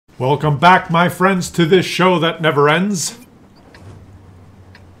Welcome back, my friends, to this show that never ends.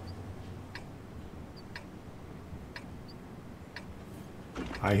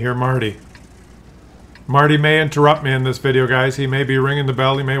 I hear Marty. Marty may interrupt me in this video, guys. He may be ringing the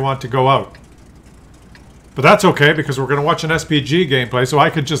bell. He may want to go out. But that's okay, because we're going to watch an SPG gameplay, so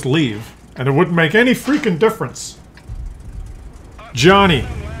I could just leave. And it wouldn't make any freaking difference. Johnny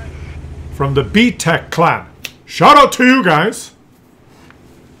from the B-Tech clan. Shout out to you guys.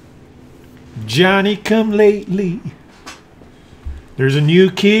 Johnny come lately. There's a new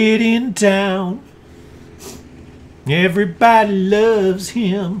kid in town. Everybody loves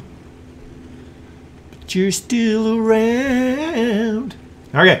him. But you're still around.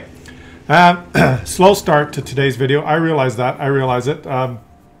 Okay. Slow start to today's video. I realize that. I realize it.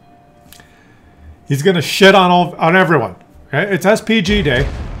 He's going to shit on everyone. Okay? It's SPG day.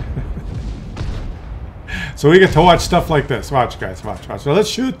 So we get to watch stuff like this. Watch, guys. Watch. So let's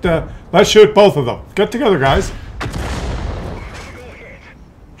shoot both of them. Get together, guys.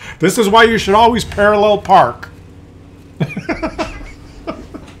 This is why you should always parallel park.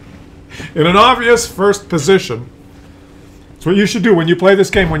 In an obvious first position. That's what you should do when you play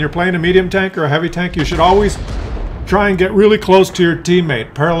this game. When you're playing a medium tank or a heavy tank, you should always try and get really close to your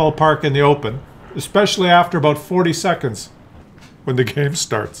teammate. Parallel park in the open. Especially after about 40 seconds when the game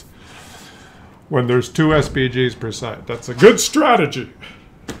starts. When there's 2 SPGs per side. That's a good strategy.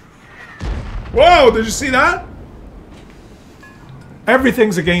 Whoa, did you see that?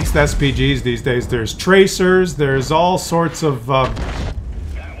 Everything's against SPGs these days. There's tracers, there's all sorts of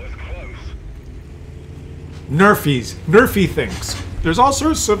nerfy things. There's all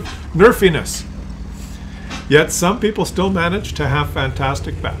sorts of nerfiness. Yet some people still manage to have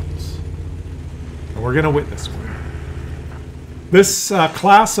fantastic battles. And we're going to witness one. This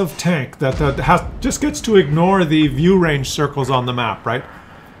class of tank that just gets to ignore the view range circles on the map, right?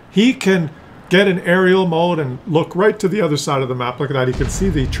 He can get in aerial mode and look right to the other side of the map. Look at that. He can see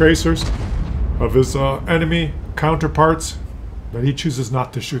the tracers of his enemy counterparts, but he chooses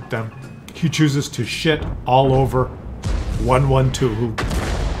not to shoot them. He chooses to shit all over 112, who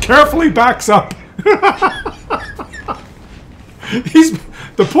carefully backs up. He's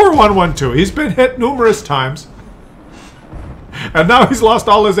the poor 112. He's been hit numerous times. And now he's lost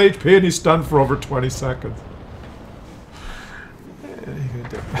all his HP and he's stunned for over 20 seconds.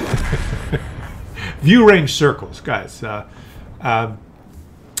 View range circles, guys. The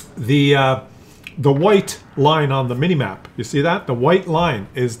white line on the minimap, you see that? The white line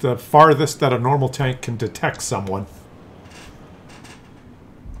is the farthest that a normal tank can detect someone.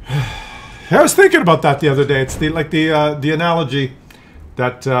 I was thinking about that the other day. It's the analogy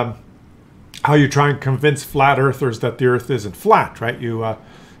that how you try and convince flat earthers that the earth isn't flat, right?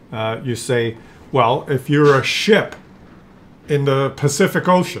 You say, well, if you're a ship in the Pacific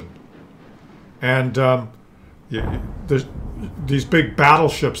Ocean and these big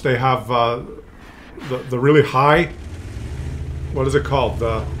battleships, they have the really high, what is it called?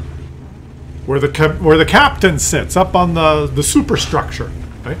 Where the captain sits up on the superstructure,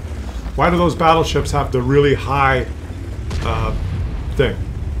 right? Why do those battleships have the really high thing?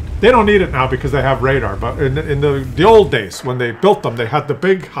 They don't need it now because they have radar, but in the old days, when they built them, they had the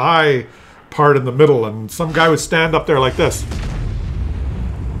big high part in the middle, and some guy would stand up there like this.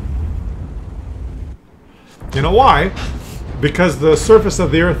 You know why? Because the surface of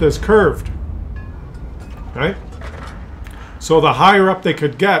the Earth is curved, right? So the higher up they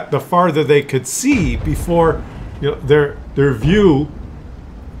could get, the farther they could see before, you know, their view.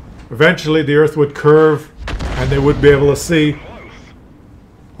 Eventually, the Earth would curve, and they would be able to see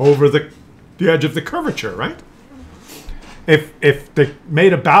over the edge of the curvature, right? If they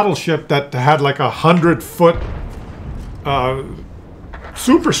made a battleship that had like 100-foot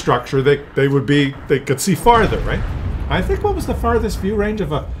superstructure, they could see farther, right? I think what was the farthest view range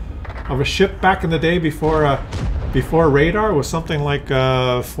of a ship back in the day before radar was something like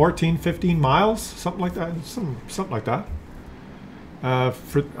 14, 15 miles, something like that, something like that,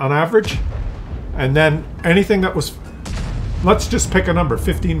 on average. And then anything that was, let's just pick a number.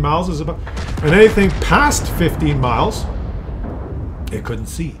 15 miles is about... And anything past 15 miles, they couldn't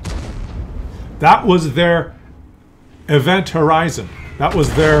see. That was their event horizon. That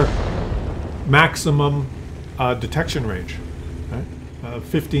was their maximum detection range. Right?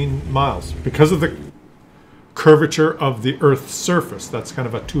 15 miles. Because of the curvature of the Earth's surface. That's kind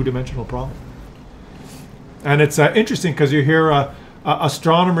of a two-dimensional problem. And it's interesting because you hear...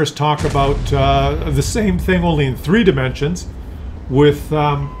 astronomers talk about the same thing, only in 3 dimensions, with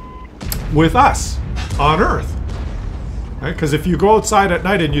us on Earth. Because if you go outside at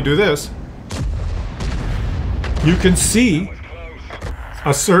night and you do this, you can see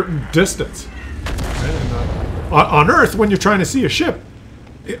a certain distance. Right? And, on Earth, when you're trying to see a ship,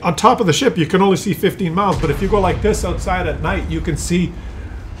 on top of the ship, you can only see 15 miles. But if you go like this outside at night, you can see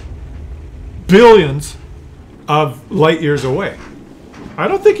billions of light years away. I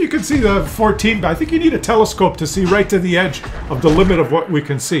don't think you can see the 14, but I think you need a telescope to see right to the edge of the limit of what we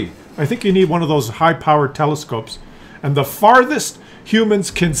can see. I think you need one of those high-powered telescopes. And the farthest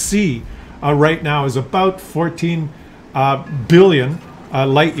humans can see right now is about 14 billion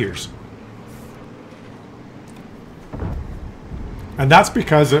light years. And that's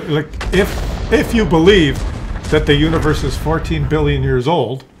because like, if you believe that the universe is 14 billion years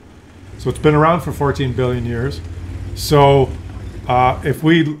old, so it's been around for 14 billion years, so if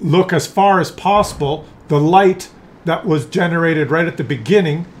we look as far as possible, the light that was generated right at the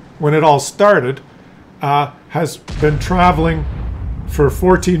beginning, when it all started, has been traveling for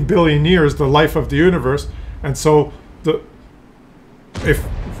 14 billion years, the life of the universe. And so if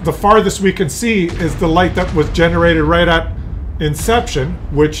the farthest we can see is the light that was generated right at inception,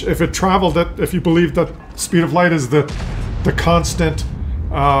 which if it traveled at, if you believe that speed of light is the constant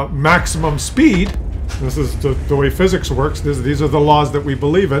maximum speed, this is the way physics works, these are the laws that we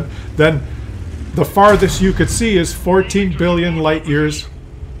believe in, then the farthest you could see is 14 billion light years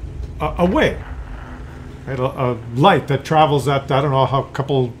away. Right? A light that travels at, I don't know, how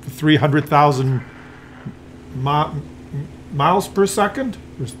couple 300,000 miles per second?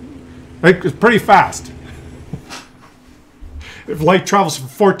 Like, it's pretty fast. If light travels for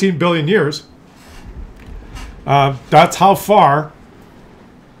 14 billion years, that's how far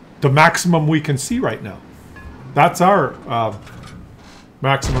the maximum we can see right now. That's our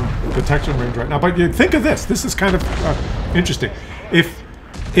maximum detection range right now. But you think of this. This is kind of interesting.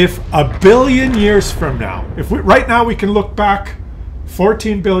 If a billion years from now, right now we can look back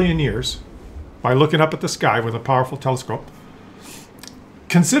 14 billion years by looking up at the sky with a powerful telescope.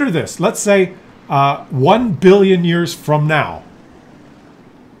 Consider this. Let's say 1 billion years from now,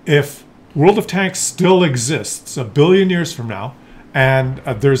 if World of Tanks still exists a billion years from now, and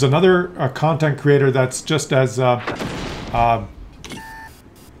there's another content creator that's just as... wait a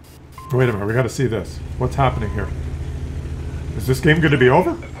minute, we got to see this. What's happening here? Is this game going to be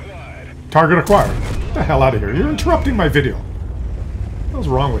over? Target acquired. Get the hell out of here. You're interrupting my video. What's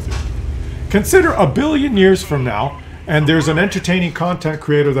wrong with you? Consider a billion years from now, and there's an entertaining content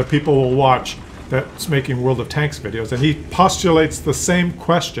creator that people will watch that's making World of Tanks videos, and he postulates the same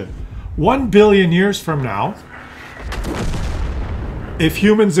question. 1 billion years from now, if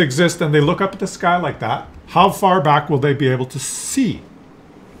humans exist and they look up at the sky like that, how far back will they be able to see?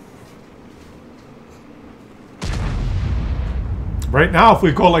 Right now, if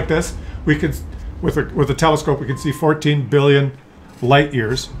we go like this, we can, with a telescope, we can see 14 billion light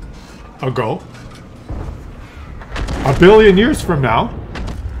years ago. A billion years from now,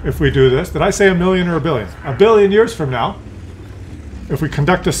 if we do this, did I say a million or a billion? A billion years from now, if we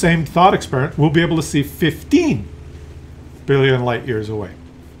conduct the same thought experiment, we'll be able to see 15 billion light years away.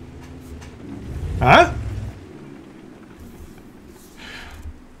 Huh?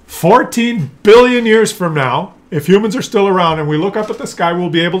 14 billion years from now, if humans are still around and we look up at the sky, we'll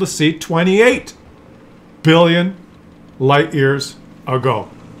be able to see 28 billion light years ago.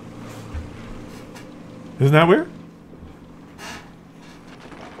 Isn't that weird?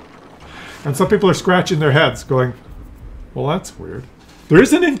 And some people are scratching their heads going, well, that's weird. There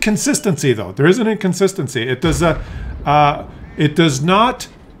is an inconsistency, though. There is an inconsistency. It is not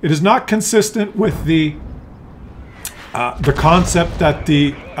consistent with the concept that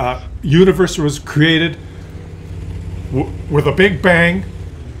the universe was created with a big bang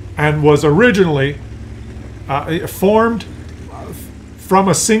and was originally formed from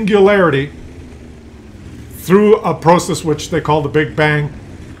a singularity through a process which they call the Big Bang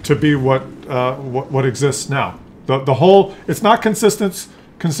to be what exists now. The whole, it's not consistent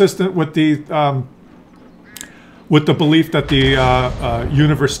with the belief that the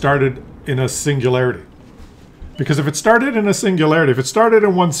universe started in a singularity. Because if it started in a singularity, if it started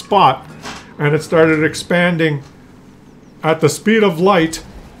in one spot and it started expanding at the speed of light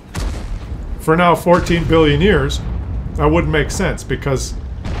for now 14 billion years, that wouldn't make sense, because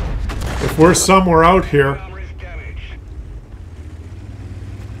if we're somewhere out here,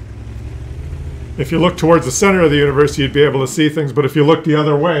 if you look towards the center of the universe, you'd be able to see things, but if you look the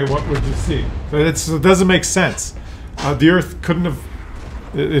other way, what would you see? It doesn't make sense. The Earth couldn't have.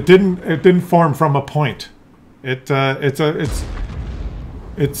 It didn't form from a point. It's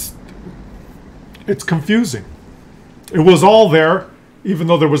confusing. It was all there, even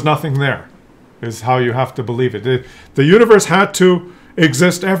though there was nothing there, is how you have to believe it. The universe had to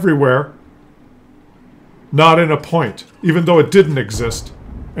exist everywhere not in a point, even though it didn't exist.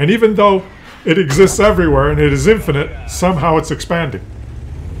 And even though it exists everywhere and it is infinite, somehow it's expanding.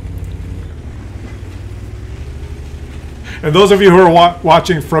 And those of you who are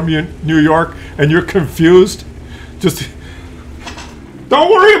watching from New York and you're confused, just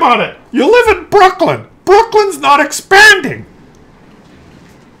don't worry about it. You live in Brooklyn. Brooklyn's not expanding.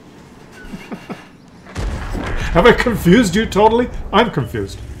 Have I confused you totally? I'm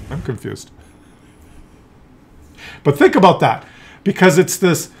confused. I'm confused. But think about that, because it's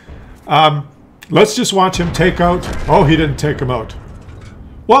this, let's just watch him take out, oh, he didn't take him out.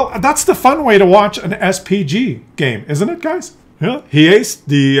 Well, that's the fun way to watch an SPG game, isn't it, guys? Yeah. He aced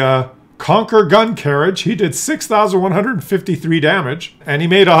the Conquer gun carriage. He did 6,153 damage, and he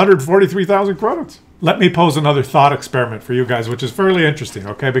made 143,000 credits. Let me pose another thought experiment for you guys, which is fairly interesting,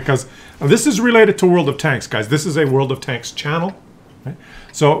 okay? Because this is related to World of Tanks, guys. This is a World of Tanks channel. Right?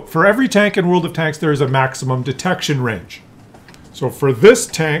 So for every tank in World of Tanks, there is a maximum detection range. So for this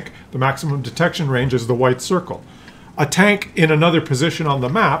tank, the maximum detection range is the white circle. A tank in another position on the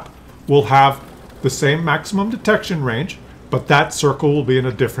map will have the same maximum detection range, but that circle will be in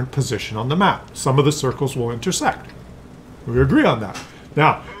a different position on the map. Some of the circles will intersect. We agree on that.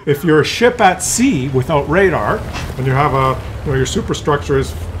 Now, if you're a ship at sea without radar, and you have your superstructure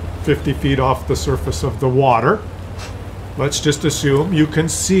is 50 feet off the surface of the water, let's just assume you can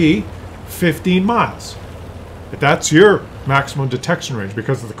see 15 miles. That's your maximum detection range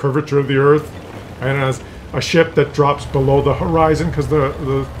because of the curvature of the Earth, and as a ship that drops below the horizon because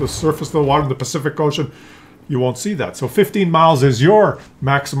the surface of the water in the Pacific Ocean, you won't see that. So 15 miles is your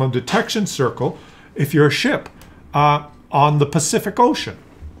maximum detection circle if you're a ship on the Pacific Ocean.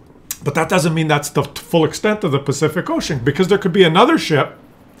 But that doesn't mean that's the full extent of the Pacific Ocean, because there could be another ship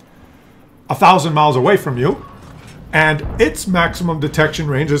 1,000 miles away from you, and its maximum detection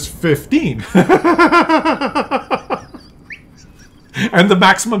range is 15. And the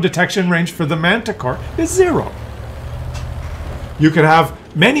maximum detection range for the Manticore is 0. You could have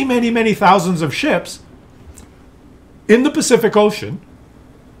many, many, many thousands of ships in the Pacific Ocean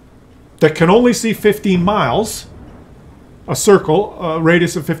that can only see 15 miles, a circle, a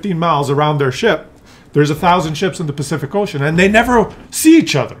radius of 15 miles around their ship. There's 1,000 ships in the Pacific Ocean, and they never see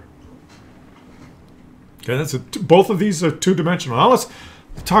each other. Okay, both of these are two-dimensional. Now let's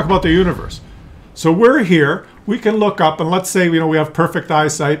talk about the universe. So we're here. We can look up, and let's say we have perfect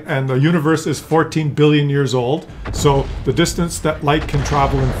eyesight, and the universe is 14 billion years old. So the distance that light can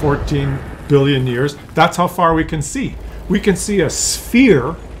travel in 14 billion years, that's how far we can see. We can see a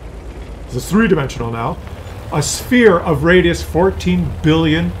sphere. It's three-dimensional now. A sphere of radius 14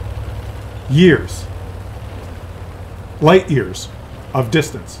 billion years. Light years of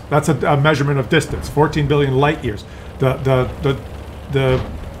distance. That's a measurement of distance. 14 billion light years. The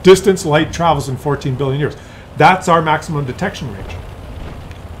distance light travels in 14 billion years. That's our maximum detection range.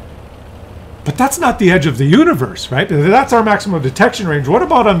 But that's not the edge of the universe, right? That's our maximum detection range. What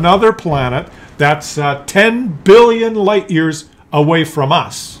about another planet that's 10 billion light years away from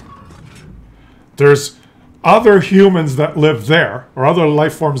us? There's other humans that live there, or other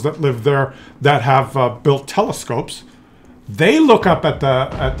life forms that live there, that have built telescopes. They look up at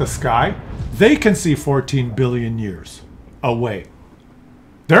the sky. They can see 14 billion years away.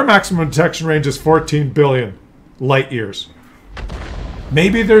 Their maximum detection range is 14 billion light years.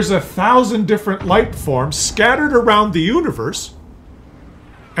 Maybe there's 1,000 different light forms scattered around the universe,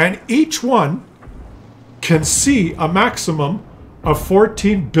 and each one can see a maximum of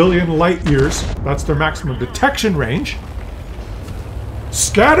 14 billion light years. That's their maximum detection range,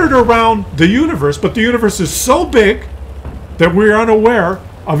 scattered around the universe, but the universe is so big that we're unaware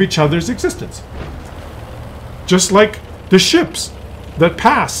of each other's existence. Just like the ships that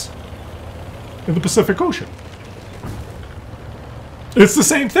pass in the Pacific Ocean. It's the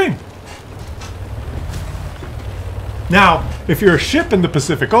same thing. Now, if you're a ship in the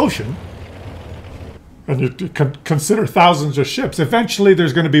Pacific Ocean, and you consider thousands of ships, eventually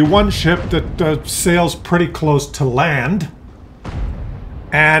there's going to be one ship that sails pretty close to land,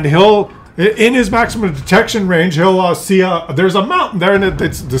 and in his maximum detection range, he'll see there's a mountain there, and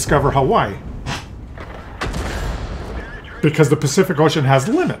it's discover Hawaii. Because the Pacific Ocean has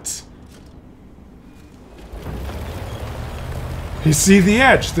limits. You see the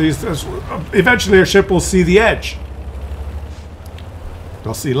edge. Eventually a ship will see the edge.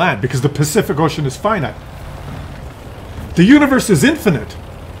 They'll see land, because the Pacific Ocean is finite. The universe is infinite.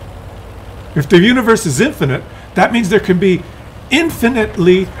 If the universe is infinite, that means there can be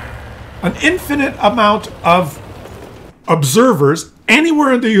an infinite amount of observers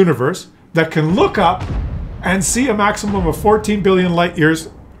anywhere in the universe that can look up and see a maximum of 14 billion light years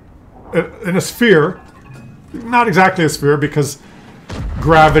in a sphere not exactly a sphere because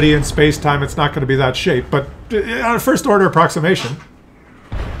gravity and space-time, it's not going to be that shape, but on a first-order approximation,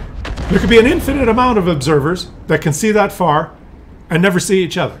 there could be an infinite amount of observers that can see that far and never see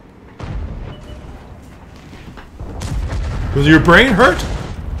each other. Does your brain hurt?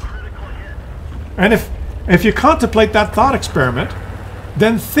 And if you contemplate that thought experiment,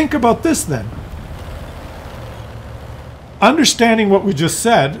 then think about this then. Understanding what we just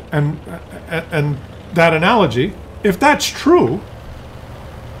said and that analogy, if that's true,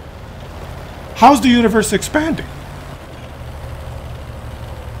 how's the universe expanding?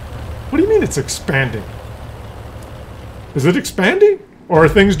 What do you mean it's expanding? Is it expanding? Or are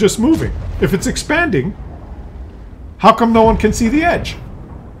things just moving? If it's expanding, how come no one can see the edge?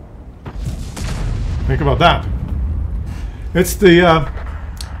 Think about that. It's the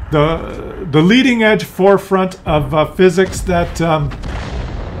leading edge forefront of physics that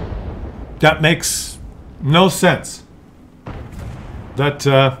that makes no sense. That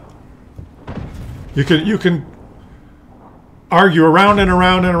you can argue around and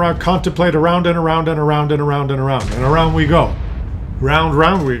around and around, contemplate around and around and around and around and around, and around we go. Round,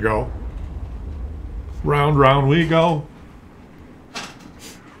 round we go. Round, round we go.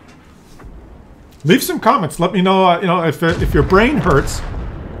 Leave some comments. Let me know, if your brain hurts.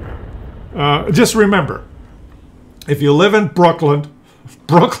 Just remember, if you live in Brooklyn,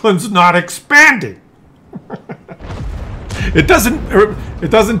 Brooklyn's not expanding. It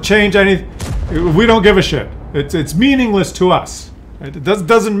doesn't change anything. We don't give a shit. It's meaningless to us. Right? It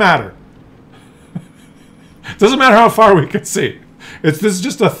doesn't matter. It doesn't matter how far we can see. This is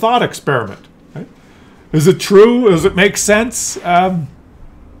just a thought experiment. Right? Is it true? Does it make sense?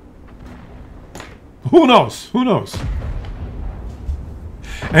 Who knows? Who knows?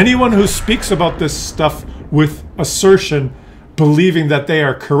 Anyone who speaks about this stuff with assertion, believing that they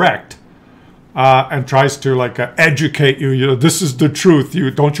are correct, and tries to educate you, this is the truth.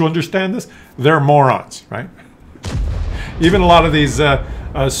 Don't you understand this? They're morons, right? Even a lot of these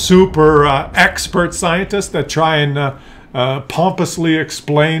super expert scientists that try and pompously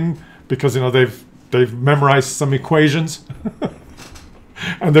explain because they've memorized some equations,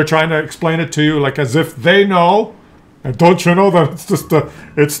 and they're trying to explain it to you like as if they know. And don't you know that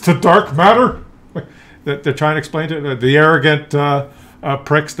it's the dark matter? That they're trying to explain it. The arrogant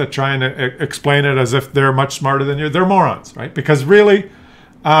pricks that try and explain it as if they're much smarter than you. They're morons, right? Because really,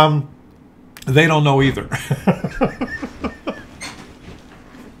 they don't know either.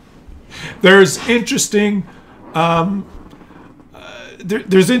 There's interesting.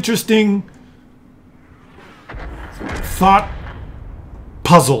 There's interesting thought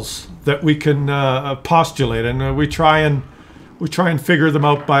puzzles that we can postulate, and we try and figure them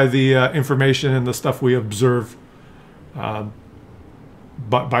out by the information and the stuff we observe,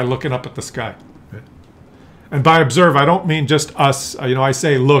 by looking up at the sky. And by observe, I don't mean just us. I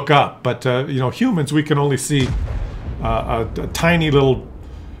say look up, but humans, we can only see a tiny little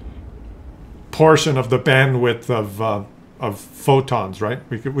portion of the bandwidth of photons, right?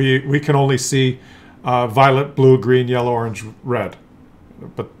 We can only see violet, blue, green, yellow, orange, red.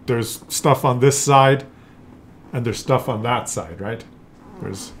 But there's stuff on this side, and there's stuff on that side, right?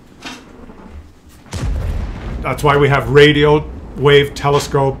 That's why we have radio wave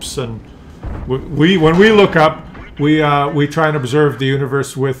telescopes, and when we look up, we try and observe the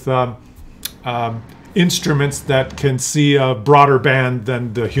universe with instruments that can see a broader band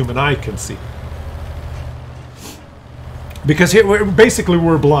than the human eye can see. Because here,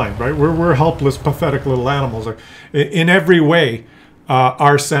 we're blind, right? We're helpless, pathetic little animals. In every way,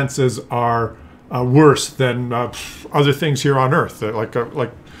 our senses are worse than other things here on Earth.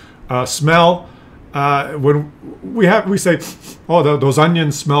 Like smell. When we say, oh, those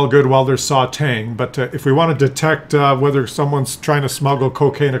onions smell good while they're sautéing, but if we want to detect whether someone's trying to smuggle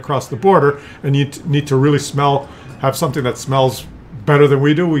cocaine across the border, and you need to really have something that smells better than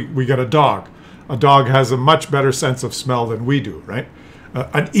we do, we get a dog. A dog has a much better sense of smell than we do, right?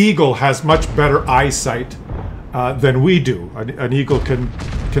 An eagle has much better eyesight than we do. An eagle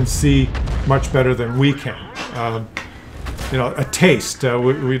can see much better than we can. A taste.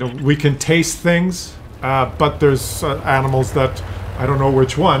 We can taste things, but there's animals that I don't know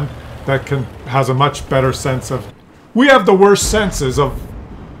which one that has a much better sense of. We have the worst senses of.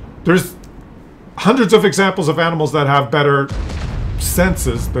 There's hundreds of examples of animals that have better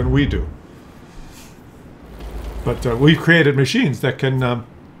senses than we do. But we've created machines that can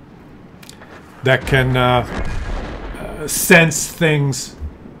sense things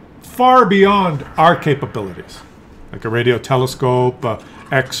far beyond our capabilities, like a radio telescope,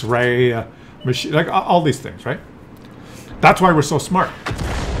 X-ray machine, like all these things, right? That's why we're so smart.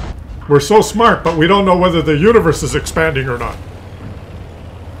 We're so smart, but we don't know whether the universe is expanding or not.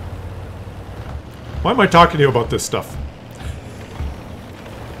 Why am I talking to you about this stuff?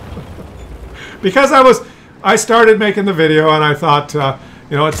 Because I started making the video and I thought,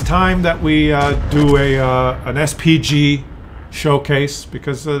 you know, it's time that we do an SPG showcase,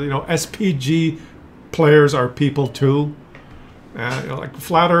 because you know, SPG players are people too. You know, like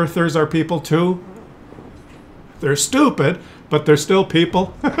flat earthers are people too. They're stupid, but they're still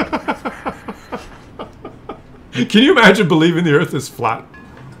people. Can you imagine believing the earth is flat?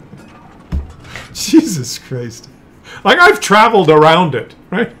 Jesus Christ. Like, I've traveled around it,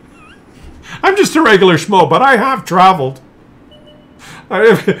 right? I'm just a regular schmo, but I have traveled.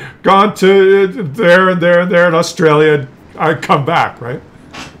 I've gone to there and there and there in Australia, and I come back, right?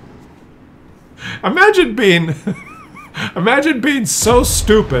 Imagine being so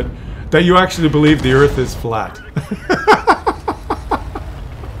stupid that you actually believe the earth is flat.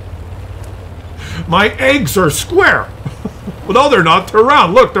 My eggs are square. Well, no, they're not. They're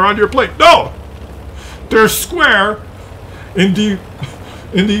round. Look, they're on your plate. No! They're square in the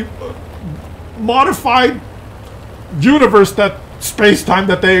modified universe, that space-time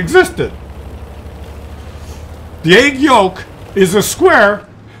that they existed. The egg yolk is a square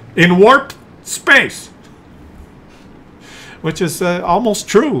in warped space. Which is almost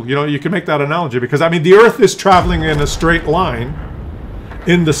true. You know, you can make that analogy, because, I mean, the Earth is traveling in a straight line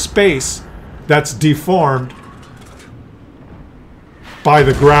in the space that's deformed by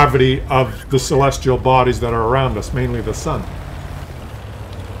the gravity of the celestial bodies that are around us, mainly the sun.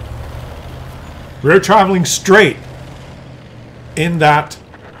 We're traveling straight in that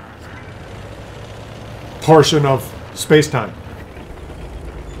portion of space-time,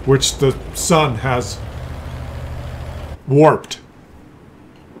 which the sun has warped.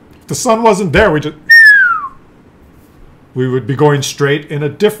 If the sun wasn't there, we would be going straight in a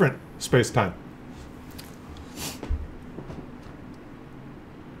different space-time.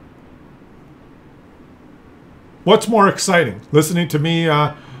 What's more exciting, listening to me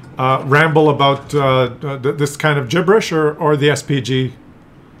ramble about this kind of gibberish, or the SPG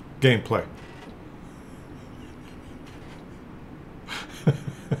gameplay?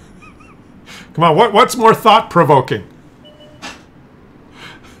 Come on, what's more thought-provoking?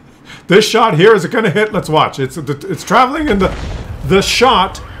 This shot here, is it going to hit? Let's watch. It's traveling in the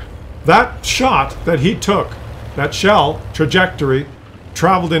shot, that shot that he took, that shell trajectory,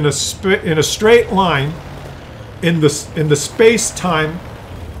 traveled in a straight line in the space-time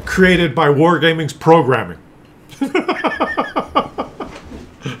created by Wargaming's programming.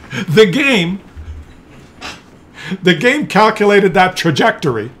 The game calculated that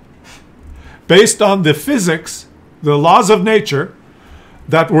trajectory based on the physics, the laws of nature,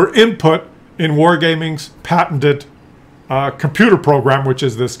 that were input in Wargaming's patented computer program, which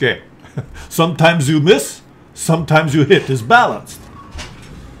is this game. Sometimes you miss, sometimes you hit. Is balanced.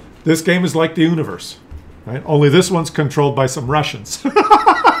 This game is like the universe, right? Only this one's controlled by some Russians.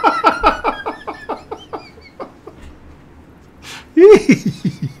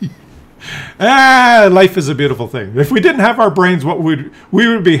 Life is a beautiful thing. If we didn't have our brains, we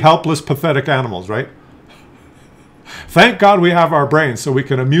would be helpless, pathetic animals, right? Thank God we have our brains so we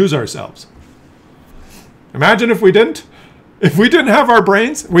can amuse ourselves. Imagine if we didn't. If we didn't have our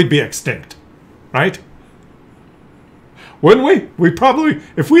brains, we'd be extinct, right? Wouldn't we? We probably,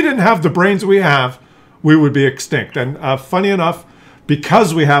 if we didn't have the brains we have, we would be extinct. And funny enough,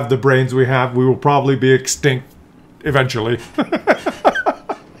 because we have the brains we have, we will probably be extinct eventually.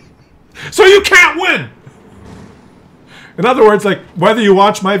 So you can't win! In other words, like, whether you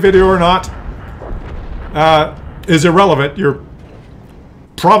watch my video or not is irrelevant. You're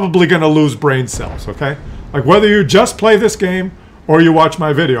probably going to lose brain cells, okay? Like, whether you just play this game or you watch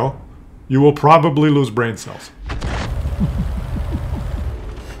my video, you will probably lose brain cells.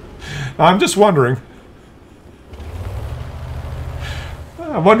 I'm just wondering.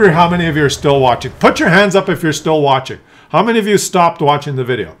 I'm wondering how many of you are still watching. Put your hands up if you're still watching. How many of you stopped watching the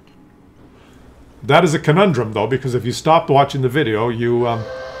video? That is a conundrum, though, because if you stopped watching the video, you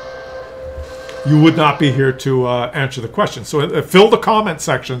would not be here to answer the question. So fill the comment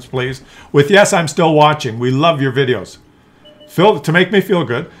sections, please, with "Yes, I'm still watching. We love your videos." To make me feel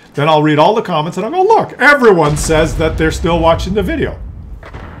good. Then I'll read all the comments and I'll go, look, everyone says that they're still watching the video.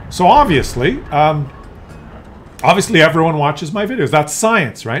 So obviously everyone watches my videos. That's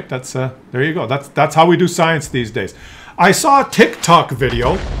science, right? That's there you go. That's how we do science these days. I saw a TikTok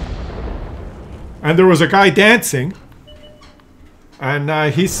video, and there was a guy dancing, and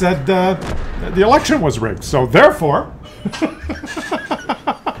he said the election was rigged. So therefore,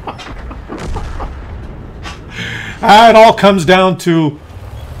 it all comes down to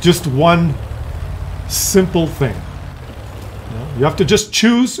just one simple thing. You have to just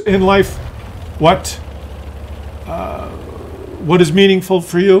choose in life what is meaningful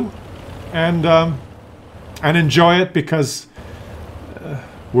for you, and enjoy it, because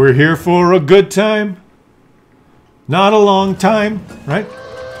we're here for a good time, not a long time, right?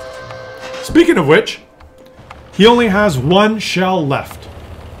 Speaking of which, he only has one shell left.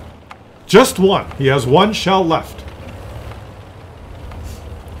 Just one. He has one shell left.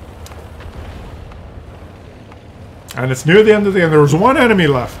 And it's near the end of the game. There was one enemy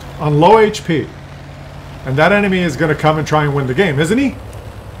left on low HP. And that enemy is going to come and try and win the game, isn't he?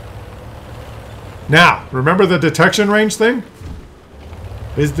 Now, remember the detection range thing?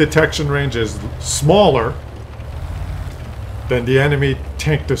 His detection range is smaller than the enemy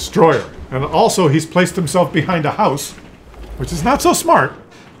tank destroyer. And also, he's placed himself behind a house, which is not so smart.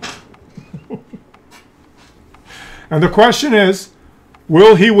 And the question is,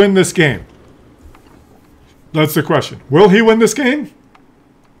 will he win this game? That's the question. Will he win this game?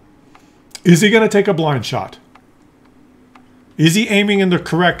 Is he going to take a blind shot? Is he aiming in the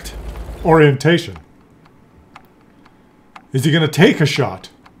correct orientation? Is he going to take a shot?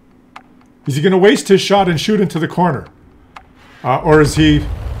 Is he going to waste his shot and shoot into the corner? Or is he...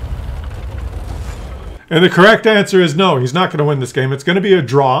 And the correct answer is no, he's not going to win this game. It's going to be a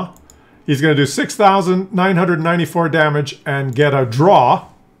draw. He's going to do 6,994 damage and get a draw.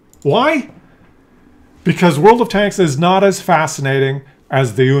 Why? Because World of Tanks is not as fascinating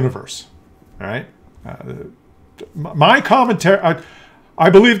as the universe. All right? My commentary... I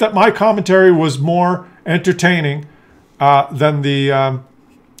believe that my commentary was more entertaining than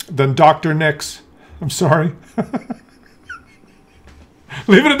Dr. Nick's. I'm sorry.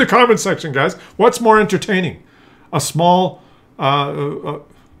 Leave it in the comment section, guys. What's more entertaining? A small...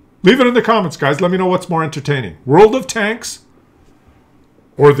 leave it in the comments, guys. Let me know what's more entertaining. World of Tanks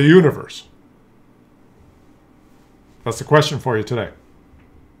or the universe? That's the question for you today.